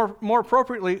 Or more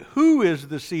appropriately, who is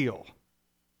the seal?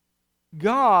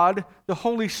 God, the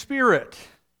Holy Spirit.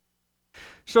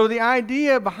 So the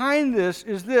idea behind this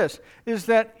is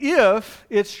that if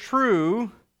it's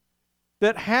true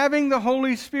that having the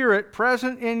Holy Spirit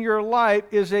present in your life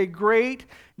is a great,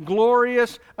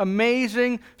 glorious,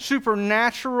 amazing,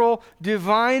 supernatural,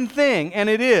 divine thing, and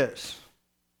it is,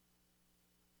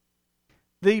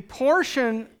 the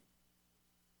portion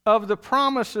of the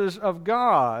promises of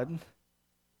God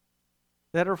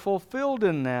that are fulfilled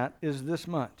in that is this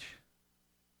much.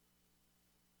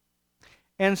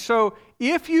 And so,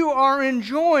 if you are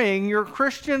enjoying your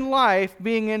Christian life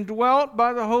being indwelt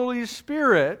by the Holy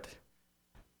Spirit,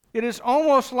 it is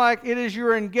almost like it is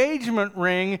your engagement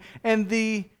ring, and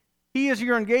the He is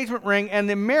your engagement ring, and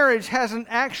the marriage hasn't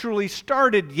actually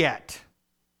started yet.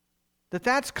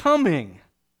 That's coming.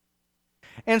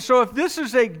 And so if this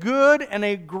is a good and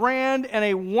a grand and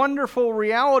a wonderful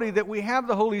reality that we have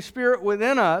the Holy Spirit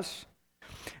within us,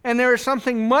 and there is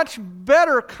something much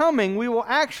better coming, we will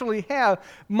actually have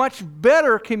much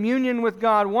better communion with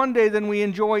God one day than we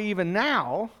enjoy even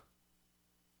now.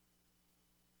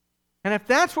 And if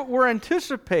that's what we're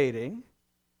anticipating,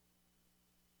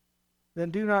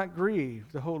 then do not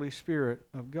grieve the Holy Spirit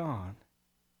of God,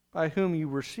 by whom you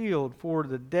were sealed for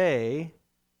the day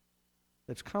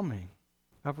that's coming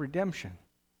of redemption.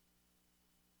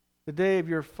 The day of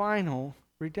your final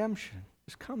redemption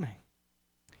is coming.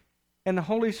 And the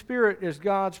Holy Spirit is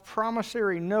God's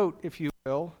promissory note, if you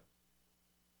will,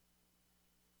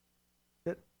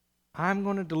 that I'm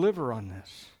going to deliver on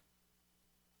this.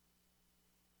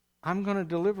 I'm going to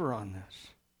deliver on this.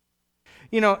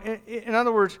 You know, in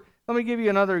other words, let me give you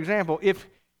another example. If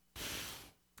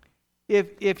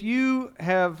you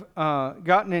have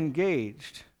gotten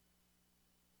engaged,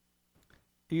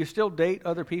 do you still date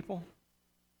other people?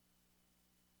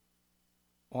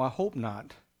 Well, I hope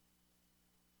not.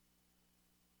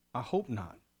 I hope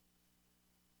not.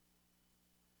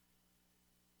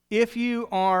 If you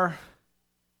are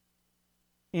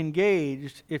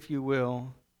engaged, if you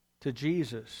will, to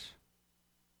Jesus,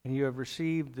 and you have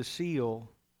received the seal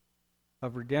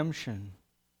of redemption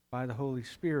by the Holy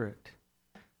Spirit,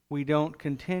 we don't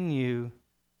continue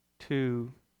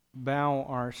to bow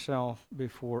ourselves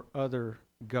before other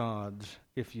gods,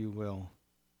 if you will,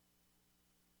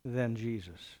 than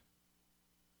Jesus.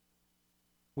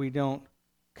 We don't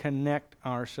connect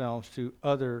ourselves to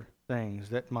other things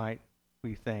that might,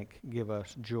 we think, give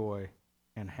us joy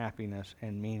and happiness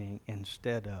and meaning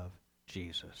instead of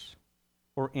Jesus,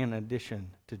 or in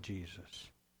addition to Jesus.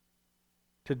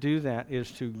 To do that is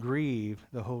to grieve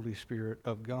the Holy Spirit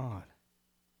of God.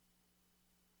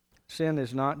 Sin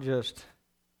is not just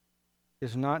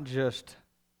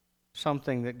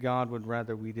something that God would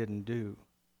rather we didn't do.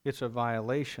 It's a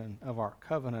violation of our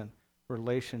covenant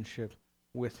relationship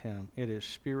with Him. It is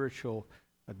spiritual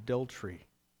adultery.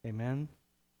 Amen?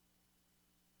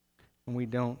 And we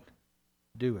don't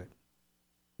do it.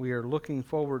 We are looking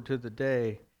forward to the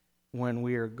day when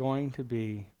we are going to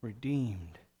be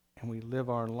redeemed and we live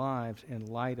our lives in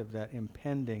light of that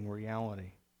impending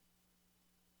reality.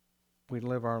 We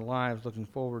live our lives looking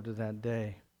forward to that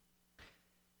day.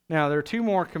 Now, there are two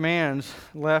more commands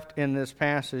left in this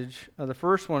passage. The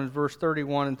first one is verse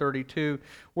 31 and 32.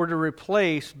 We're to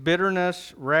replace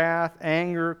bitterness, wrath,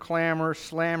 anger, clamor,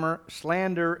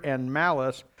 slander, and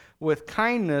malice with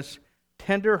kindness,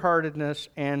 tenderheartedness,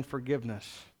 and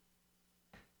forgiveness.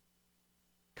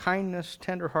 Kindness,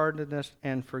 tenderheartedness,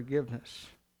 and forgiveness.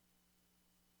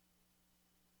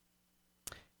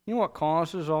 You know what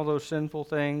causes all those sinful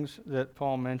things that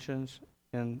Paul mentions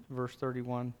in verse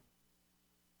 31?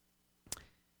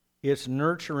 It's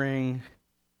nurturing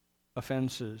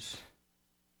offenses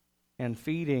and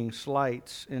feeding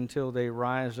slights until they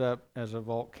rise up as a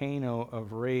volcano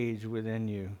of rage within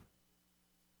you.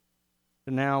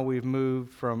 So now we've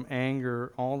moved from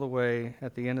anger all the way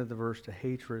at the end of the verse to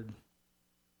hatred.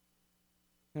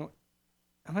 You know,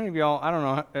 how many of y'all, I don't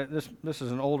know, this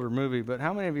is an older movie, but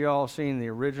how many of y'all have seen the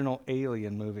original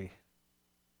Alien movie?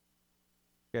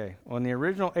 Okay, well, in the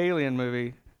original Alien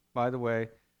movie, by the way,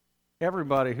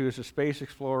 everybody who is a space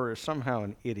explorer is somehow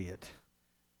an idiot,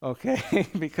 okay?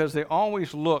 Because they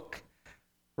always look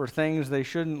for things they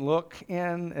shouldn't look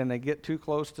in, and they get too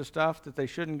close to stuff that they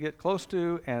shouldn't get close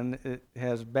to, and it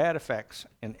has bad effects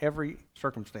in every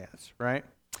circumstance, right?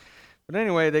 But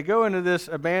anyway, they go into this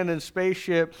abandoned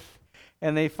spaceship,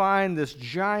 and they find this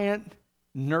giant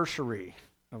nursery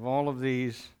of all of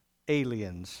these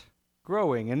aliens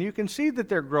growing. And you can see that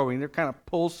they're growing. They're kind of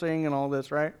pulsing and all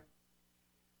this, right?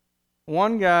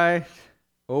 One guy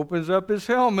opens up his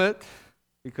helmet,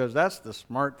 because that's the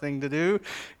smart thing to do,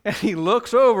 and he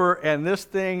looks over, and this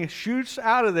thing shoots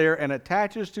out of there and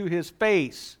attaches to his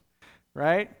face,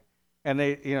 right? And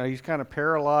he's kind of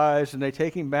paralyzed, and they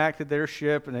take him back to their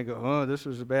ship, and they go, oh, this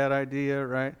was a bad idea,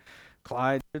 right?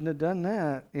 Clyde shouldn't have done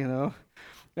that,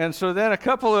 And so then a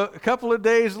couple of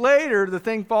days later, the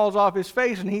thing falls off his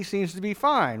face, and he seems to be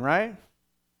fine, right?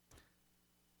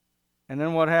 And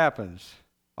then what happens?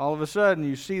 All of a sudden,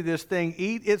 you see this thing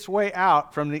eat its way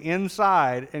out from the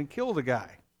inside and kill the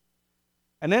guy.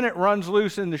 And then it runs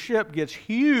loose in the ship, gets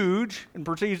huge, and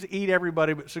proceeds to eat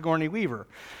everybody but Sigourney Weaver.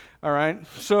 All right?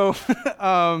 So,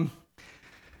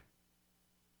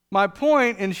 my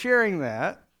point in sharing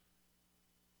that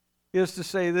is to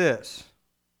say this,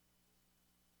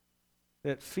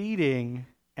 that feeding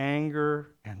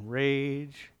anger and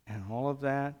rage and all of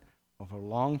that over a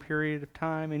long period of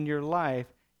time in your life,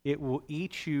 it will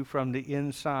eat you from the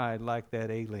inside like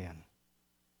that alien.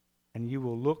 And you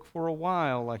will look for a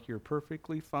while like you're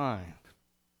perfectly fine.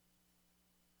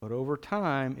 But over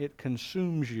time, it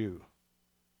consumes you.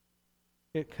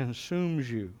 It consumes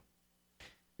you.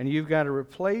 And you've got to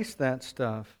replace that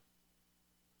stuff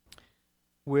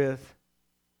with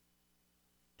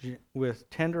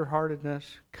tenderheartedness,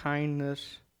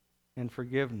 kindness, and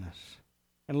forgiveness.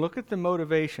 And look at the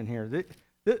motivation here.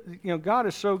 God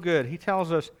is so good. He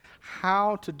tells us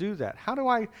how to do that. How do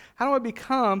I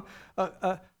become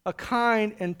a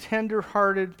kind and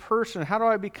tender-hearted person? How do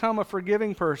I become a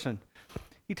forgiving person?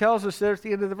 He tells us there at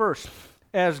the end of the verse,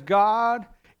 as God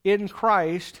in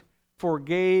Christ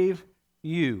forgave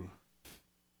you.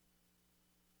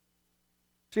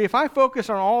 See, if I focus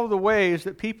on all of the ways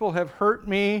that people have hurt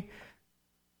me,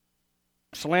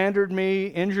 slandered me,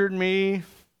 injured me,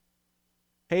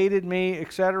 hated me,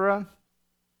 etc.,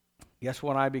 guess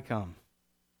what I become?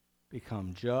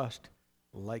 Become just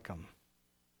like them.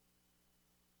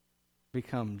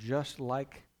 Become just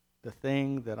like the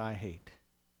thing that I hate.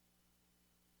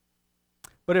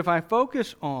 But if I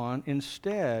focus on,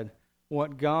 instead,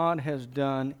 what God has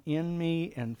done in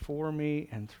me and for me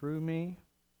and through me,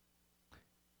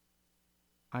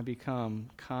 I become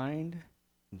kind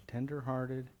and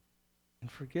tender-hearted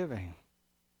and forgiving.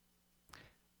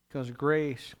 Because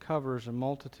grace covers a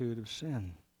multitude of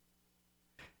sin.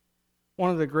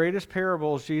 One of the greatest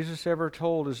parables Jesus ever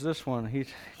told is this one. He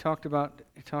talked about,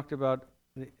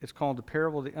 it's called the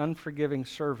parable of the unforgiving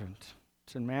servant.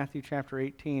 It's in Matthew chapter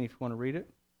 18, if you want to read it.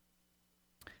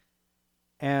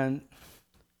 And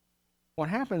what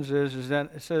happens is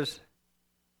that it says,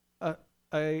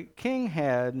 a king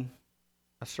had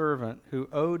a servant who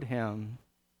owed him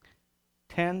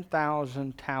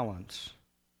 10,000 talents.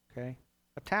 Okay?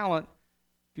 A talent,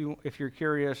 if you're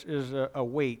curious, is a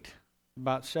weight,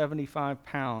 about 75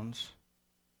 pounds.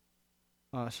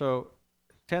 So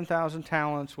 10,000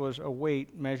 talents was a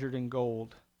weight measured in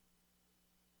gold.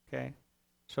 Okay?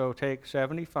 So take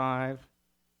 75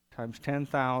 times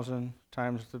 10,000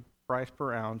 times the price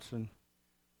per ounce, and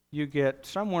you get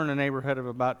somewhere in the neighborhood of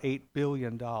about $8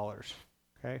 billion. Okay?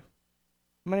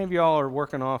 How many of y'all are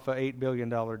working off an $8 billion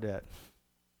debt?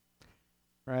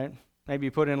 Right? Maybe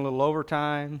you put in a little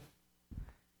overtime,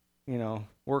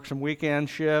 work some weekend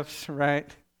shifts, right?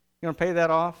 You going to pay that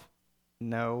off?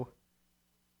 No.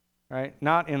 Right?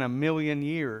 Not in a million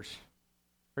years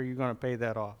are you going to pay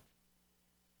that off.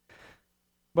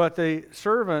 But the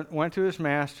servant went to his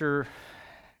master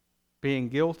being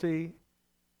guilty,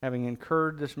 having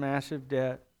incurred this massive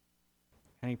debt,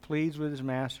 and he pleads with his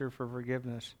master for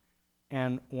forgiveness.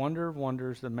 And wonder of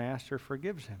wonders, the master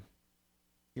forgives him.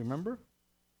 You remember?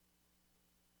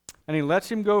 And he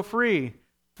lets him go free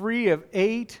of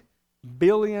 $8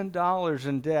 billion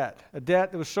in debt. A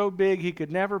debt that was so big he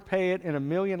could never pay it in a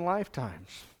million lifetimes.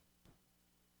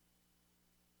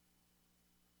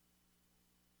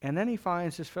 And then he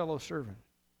finds his fellow servant.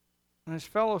 And his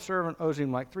fellow servant owes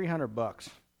him like $300.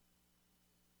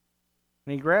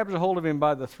 And he grabs a hold of him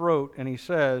by the throat and he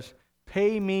says,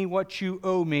 "Pay me what you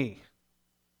owe me."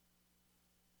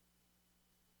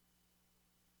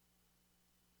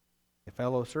 The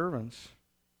fellow servants,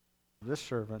 this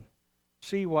servant,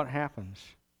 see what happens.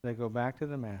 They go back to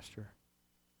the master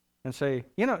and say,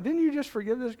 didn't you just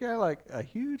forgive this guy like a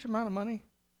huge amount of money?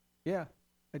 Yeah,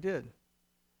 I did.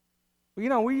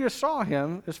 Well, we just saw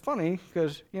him. It's funny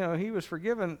because, he was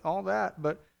forgiven all that,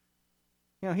 but,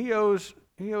 he owes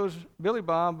Billy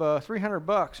Bob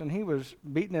 $300 and he was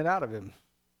beating it out of him.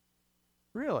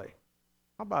 Really?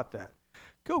 How about that?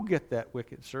 Go get that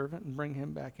wicked servant and bring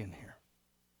him back in here.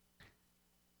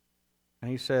 And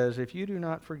he says, if you do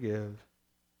not forgive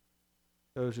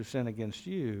those who sin against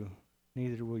you,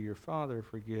 neither will your Father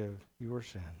forgive your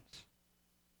sins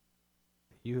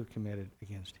that you have committed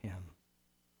against him.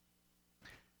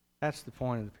 That's the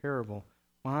point of the parable.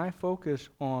 When I focus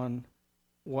on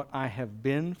what I have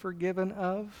been forgiven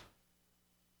of,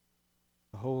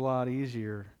 it's a whole lot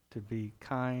easier to be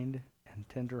kind and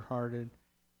tender-hearted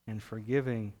and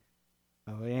forgiving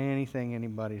of anything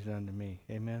anybody's done to me.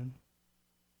 Amen?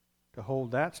 To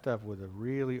hold that stuff with a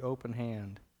really open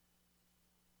hand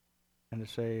and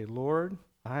to say, Lord,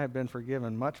 I have been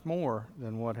forgiven much more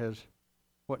than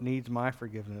what needs my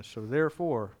forgiveness. So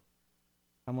therefore,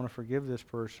 I'm going to forgive this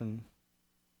person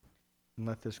and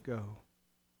let this go.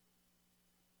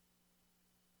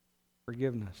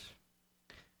 Forgiveness.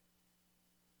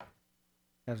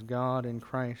 As God in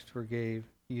Christ forgave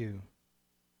you.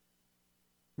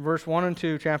 Verse 1 and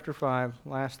 2, chapter 5,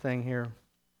 last thing here.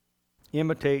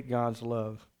 Imitate God's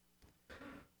love.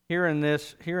 Here in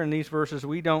these verses,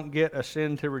 we don't get a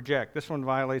sin to reject. This one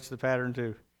violates the pattern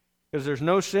too, because there's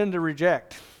no sin to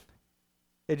reject.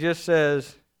 It just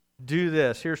says, do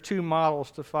this. Here's two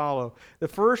models to follow. The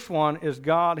first one is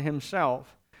God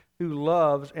himself, who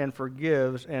loves and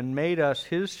forgives and made us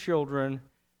his children.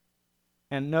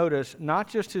 And notice, not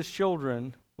just his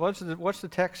children. What's the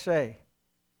text say?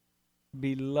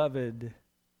 Beloved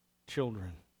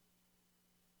children.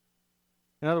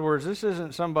 In other words, this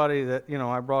isn't somebody that,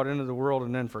 I brought into the world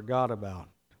and then forgot about.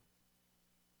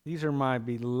 These are my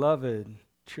beloved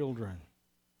children,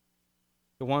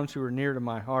 the ones who are near to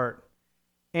my heart.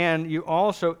 And you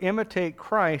also imitate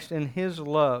Christ in his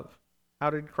love. How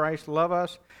did Christ love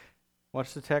us?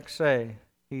 What's the text say?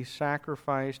 He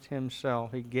sacrificed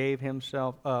himself. He gave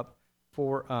himself up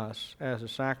for us as a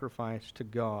sacrifice to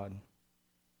God.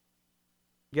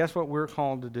 Guess what we're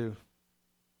called to do?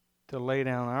 To lay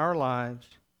down our lives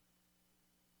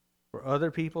for other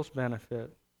people's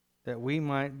benefit, that we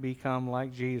might become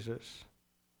like Jesus,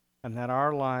 and that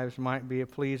our lives might be a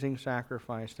pleasing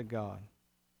sacrifice to God.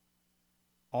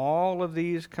 All of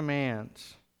these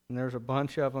commands, and there's a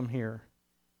bunch of them here,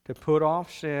 to put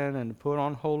off sin and to put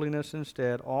on holiness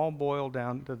instead, all boil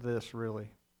down to this, really.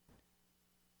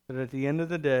 That at the end of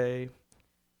the day,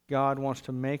 God wants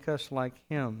to make us like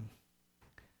him.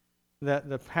 That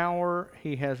the power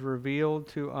he has revealed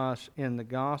to us in the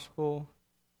gospel,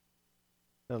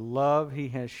 the love he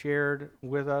has shared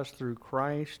with us through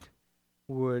Christ,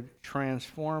 would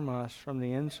transform us from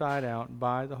the inside out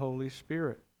by the Holy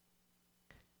Spirit.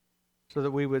 So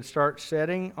that we would start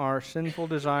setting our sinful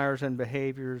desires and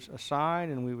behaviors aside,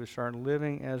 and we would start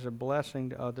living as a blessing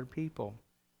to other people.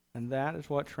 And that is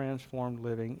what transformed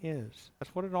living is.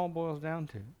 That's what it all boils down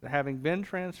to. Having been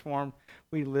transformed,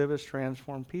 we live as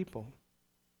transformed people.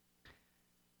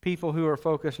 People who are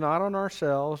focused not on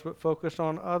ourselves, but focused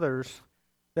on others,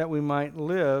 that we might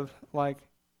live like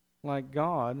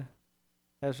God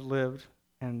has lived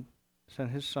and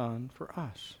sent his Son for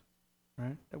us.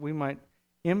 Right? That we might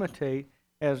imitate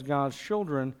as God's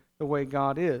children the way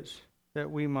God is.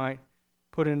 That we might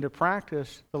put into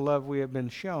practice the love we have been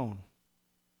shown.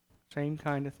 Same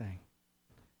kind of thing.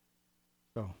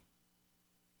 So,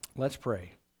 let's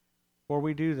pray. Before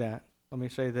we do that, let me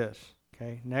say this.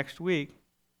 Okay, next week,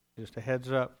 just a heads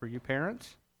up for you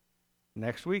parents.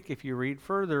 Next week, if you read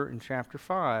further in chapter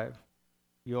 5,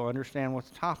 you'll understand what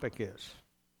the topic is.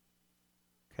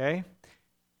 Okay?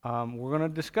 We're going to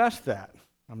discuss that.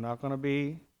 I'm not going to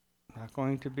be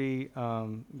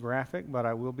graphic, but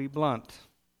I will be blunt.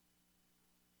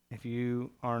 If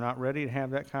you are not ready to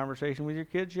have that conversation with your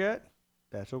kids yet,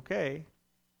 that's okay.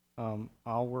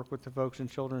 I'll work with the folks in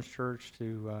Children's Church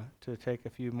to take a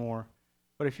few more.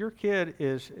 But if your kid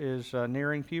is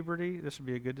nearing puberty, this would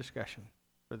be a good discussion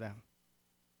for them.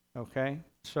 Okay?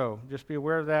 So just be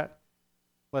aware of that.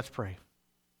 Let's pray.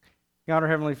 God, our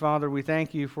Heavenly Father, we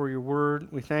thank you for your word.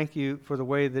 We thank you for the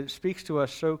way that it speaks to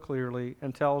us so clearly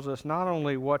and tells us not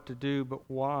only what to do, but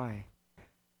why,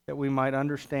 that we might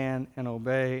understand and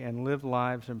obey and live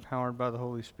lives empowered by the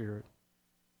Holy Spirit.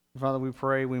 Father, we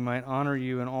pray we might honor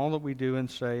you in all that we do and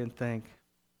say and think.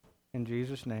 In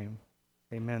Jesus' name,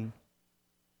 amen.